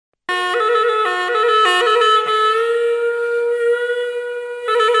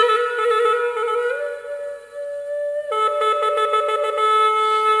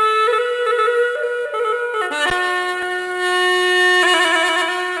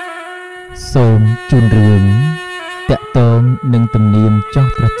សូមជូនរឿងតាក់ទងនឹងទំនៀមចោះ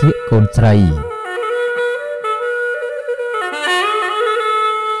ត្រចៀកកូនស្រី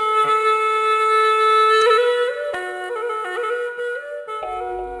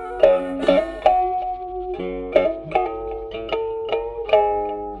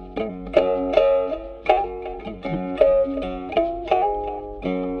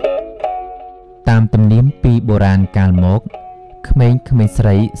តាមទំនៀមពីបុរាណកាលមកក្មេងៗស្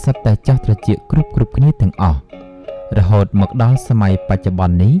រីសុទ្ធតែចោះត្រចៀកគ្រប់គ្នាទាំងអស់រហូតមកដល់សម័យបច្ចុប្ប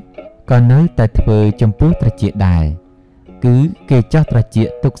ន្ននេះក៏នៅតែធ្វើចំពោះត្រចៀកដែរគឺគេចោះត្រចៀក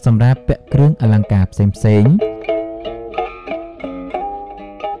ទុកសម្រាប់ពាក់គ្រឿងអលង្ការផ្សេង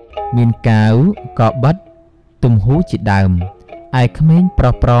មានកៅកបិតទំហូជាដើមឯក្មេងប្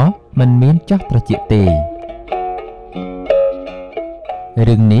រុសមិនមានចោះត្រចៀកទេ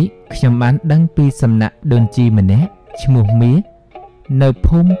រឿងនេះខ្ញុំបានដឹងពីសំណាក់ដូនជីម្នាក់ឈ្មោះមាសនៅ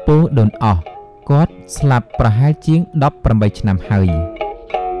ភូមិពោធិ៍ដូនអស់គាត់ស្លាប់ប្រហែលជាង18ឆ្នាំហើយ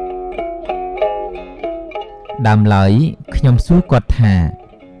ដើមឡើយខ្ញុំសួរគាត់ថា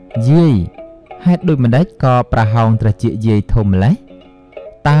យាយហេតុដូចម្ដេចក៏ប្រហោងត្រចៀកយាយធំម្ល៉េះ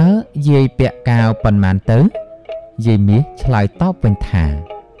តើយាយពាក់កាវប៉ុន្មានទៅយាយមាសឆ្លើយតបវិញថា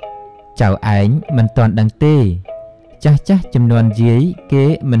ចៅឯងមិនទាន់ដឹងទេចាស់ចំនួនយាយគេ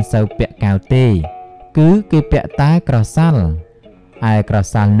មិនសូវពាក់កាវទេគឺគេពាក់តែក្រសាល់ឯក្រ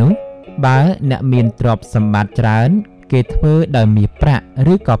សាល់នោះបើអ្នកមានទ្រព្យសម្បត្តិច្រើនគេធ្វើដោយមាសប្រាក់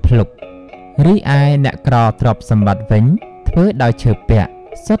ឬក៏ភ្លុករីឯអ្នកក្រទ្រព្យសម្បត្តិវិញធ្វើដោយឈើពាក់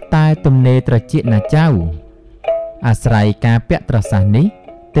សុទ្ធតែទំនេរត្រចៀកណាចៅអាស្រ័យការពាក់ត្រសាសនេះ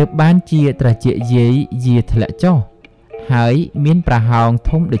ទើបបានជាត្រចៀកយាយយាធ្លាក់ចុះហើយមានប្រហោង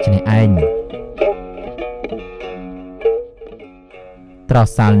ធំដូចនេះឯងត្រ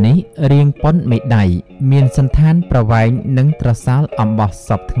សាល់នេះរាងប៉ុនមេដៃមានសន្តានប្រវែងនឹងត្រសាល់អំបោះស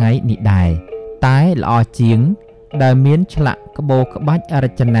ពថ្ងៃនេះដែរតែល្អជាងដែលមានឆ្លាក់ក្បូរក្បាច់រ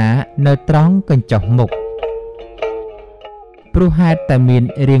ចនានៅត្រង់កញ្ចុះមុខព្រោះហេតុតែមាន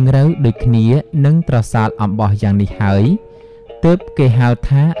រាងរូវដូចគ្នានឹងត្រសាល់អំបោះយ៉ាងនេះហើយទើបគេហៅ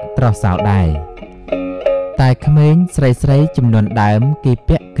ថាត្រសាល់ដែរតែក្មេងស្រីចំនួនដើមគេ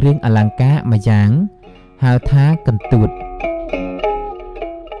ពាក់គ្រឿងអលង្ការមួយយ៉ាងហៅថាកន្ទួត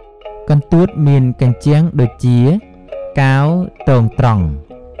មានកញ្ជាំងដូចជាកាវតងត្រង់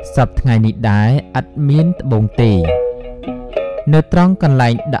សពថ្ងៃនេះដែរឥតមានត្បូងទេនៅត្រង់កន្លែ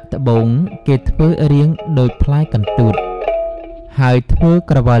ងដាក់ត្បូងគេធ្វើរាងដូចផ្លែកន្ទួតហើយធ្វើ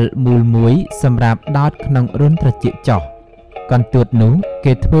ក្រវិលមូលមួយសម្រាប់ដោតក្នុងរន្ធត្រចៀកចោះកន្ទួតនោះ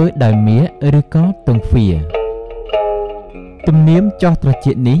គេធ្វើដោយមាសឬក៏ទង់ហ្វាទំនៀមចោះត្រ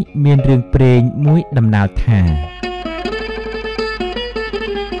ចៀកនេះមានរឿងព្រេងមួយដំណាលថា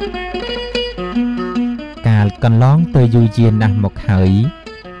កាលកន្លងទៅយូរយារណាស់មកហើយ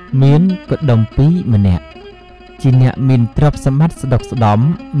មានកដុំពីរម្នាក់ជាអ្នកមានទ្រព្យសម្បត្តិស្ដុកស្ដំ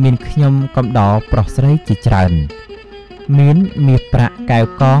មានខ្ញុំកំដរប្រុសស្រីជាច្រើនមានមាសប្រាក់កែវ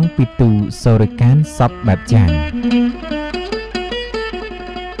កងពីទូសូរិកានសពបែបយ៉ាង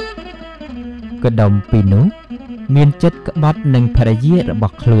កដុំពីរនោះមានចិត្តក្បត់នឹងភរិយារប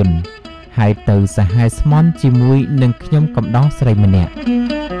ស់ខ្លួនហើយទៅសហែស្មន់ជាមួយនឹងខ្ញុំកំដរស្រីម្នាក់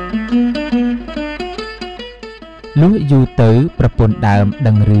លុះយូរទៅប្រពន្ធដើម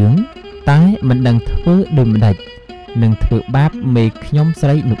ដឹងរឿងតែមិនដឹងធ្វើដូចម្ដេចនឹងធ្វើបាបមេខ្ញុំស្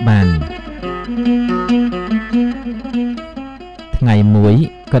រីនោះបានថ្ងៃមួយ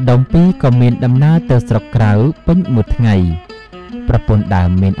កដុំពីរក៏មានដំណើរទៅស្រុកក្រៅពេញមួយថ្ងៃប្រពន្ធដើម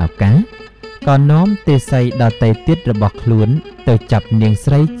មានឱកាសក៏នាំទេសីដតីទៀតរបស់ខ្លួនទៅចាប់នាង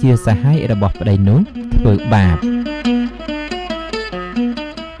ស្រីជាសហាយរបស់ប្តីនោះធ្វើបាប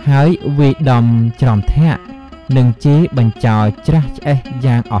ហើយវាយដំច្រំធាក់នឹងជេរបញ្ចោលច្រាស់ឆ្អេះ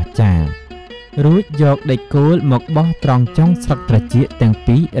យ៉ាងអស្ចារ្យរួចយកដេកគោលមកបោះត្រង់ចុងស្លឹកត្រចៀកទាំង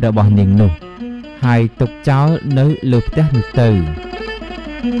ពីររបស់នាងនោះហើយទុកចោលនៅលើផ្ទះនោះទៅ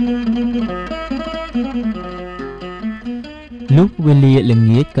លុះវេលាល្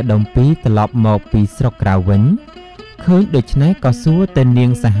ងាចកដុំពីរត្រឡប់មកពីស្រុកក្រៅវិញឃើញដូច្នេះក៏សួរទៅនាង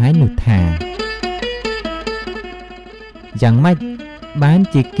សហាយនោះថាយ៉ាងម៉េចបាន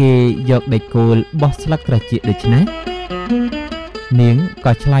ជាគេយកដេកគោលបោះស្លឹកត្រចៀកដូច្នេះនាង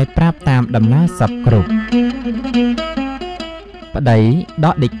ក៏ឆ្លើយប្រាប់តាមដំណើរសពគ្រប់ប្តីដ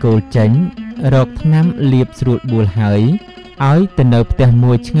កដេកគោលចេញរកថ្នាំលាបស្រួលបួលហើយឲ្យទៅនៅផ្ទះ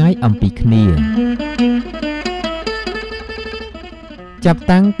មួយឆ្ងាយអំពីគ្នាចាប់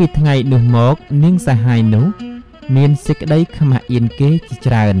តាំងពីថ្ងៃនោះមកនាងសហាយនោះមានសេចក្តីខ្មាស់អៀនគេជា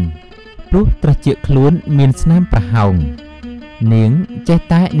ច្រើនព្រោះត្រចៀកខ្លួនមានស្នាមប្រហោងនាងចេះ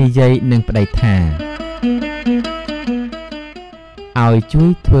តែនិយាយនឹងប្តីថាឲ្យជួយ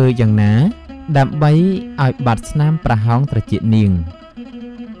ធ្វើយ៉ាងណា ដើម្បីឲ្យបាត់ស្នាមប្រហោងត្រចៀកនាង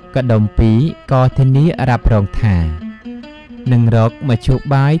កដុំពីរក៏ធានារ៉ាប់រងថានឹងរកមធ្យោ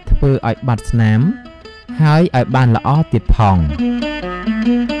បាយធ្វើឲ្យបាត់ស្នាមហើយឲ្យបានល្អទៀតផង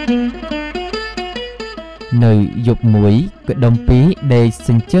នៅយប់មួយកដុំពីរដេកស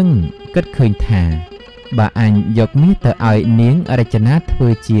ញ្ជឹងគិតឃើញថាបើអញយកមាសទៅឲ្យនាងរចនាធ្វើ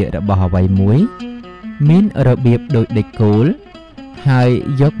ជារបស់អ្វីមួយមានរបៀបដូចដេកគោលហើយ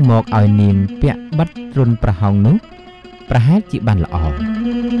យកមកឲ្យនាងពាក់បិទរុនប្រហោងនោះប្រហែលជាបានល្អ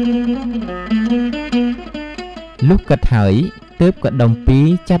លុះគិតហើយទើបកដុំពីរ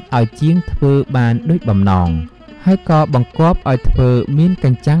ចាត់ឲ្យជាងធ្វើបានដូចបំណងហើយក៏បង្គាប់ឲ្យធ្វើមានក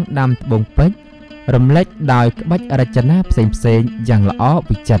ញ្ចាំងដាំត្បូងពេជ្ររំលេចដោយក្បាច់រចនាផ្សេងៗយ៉ាងល្អ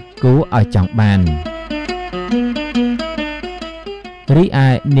វិចិត្រគួរឲ្យចង់បានរីឯ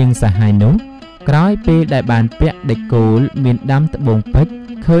នាងសហាយនោះក្រោយពេលដែលបានពាក់ដេកគោលមានដាំត្បូងពេជ្រ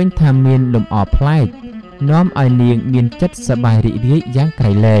ឃើញថាមានលំអប្លែកនាំឲ្យនាងមានចិត្តសប្បាយរីករាយយ៉ាងក្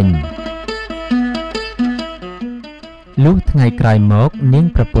រៃលែងលុះថ្ងៃក្រោយមកនាង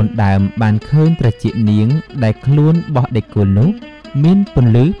ប្រពន្ធដើមបានឃើញត្រចៀកនាងដែលខ្លួនបោះដេកគោលនោះមានព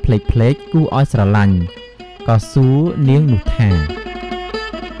ន្លឺផ្លេកៗគួរឲ្យស្រឡាញ់ក៏សួរនាងនោះថា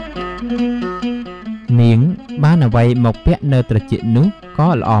នាងបានអ្វីមកពាក់នៅត្រចៀកនោះក៏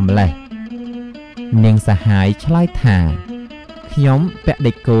ល្អម្ល៉េះនាងសហាយឆ្លើយថាខ្ញុំពាក់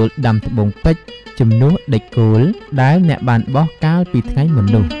ដេកគោលដាំត្បូងពេជ្រជំនួសដេកគោលដែលអ្នកបានបោះកាលពីថ្ងៃមុន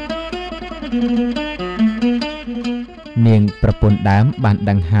នោះនាងប្រពន្ធដើមបាន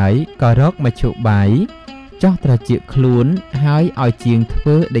ដឹងហើយក៏រកមធ្យោបាយចោះត្រចៀកខ្លួនហើយឲ្យជាងធ្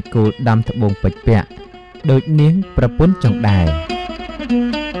វើដេកគោលដាំត្បូងពេជ្រពាក់ដូចនាងប្រពន្ធចង់ដែរ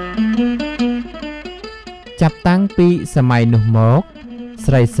ចាប់តាំងពីសម័យនោះមក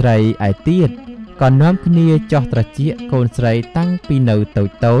ស្រីឯទៀតក៏នាំគ្នាចោះត្រចៀកកូនស្រីតាំងពីនៅតូច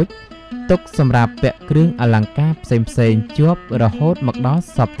ទុកសម្រាប់ពាក់គ្រឿងអលង្ការផ្សេងជាប់រហូតមកដល់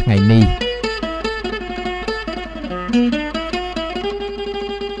សព្វថ្ងៃនេះ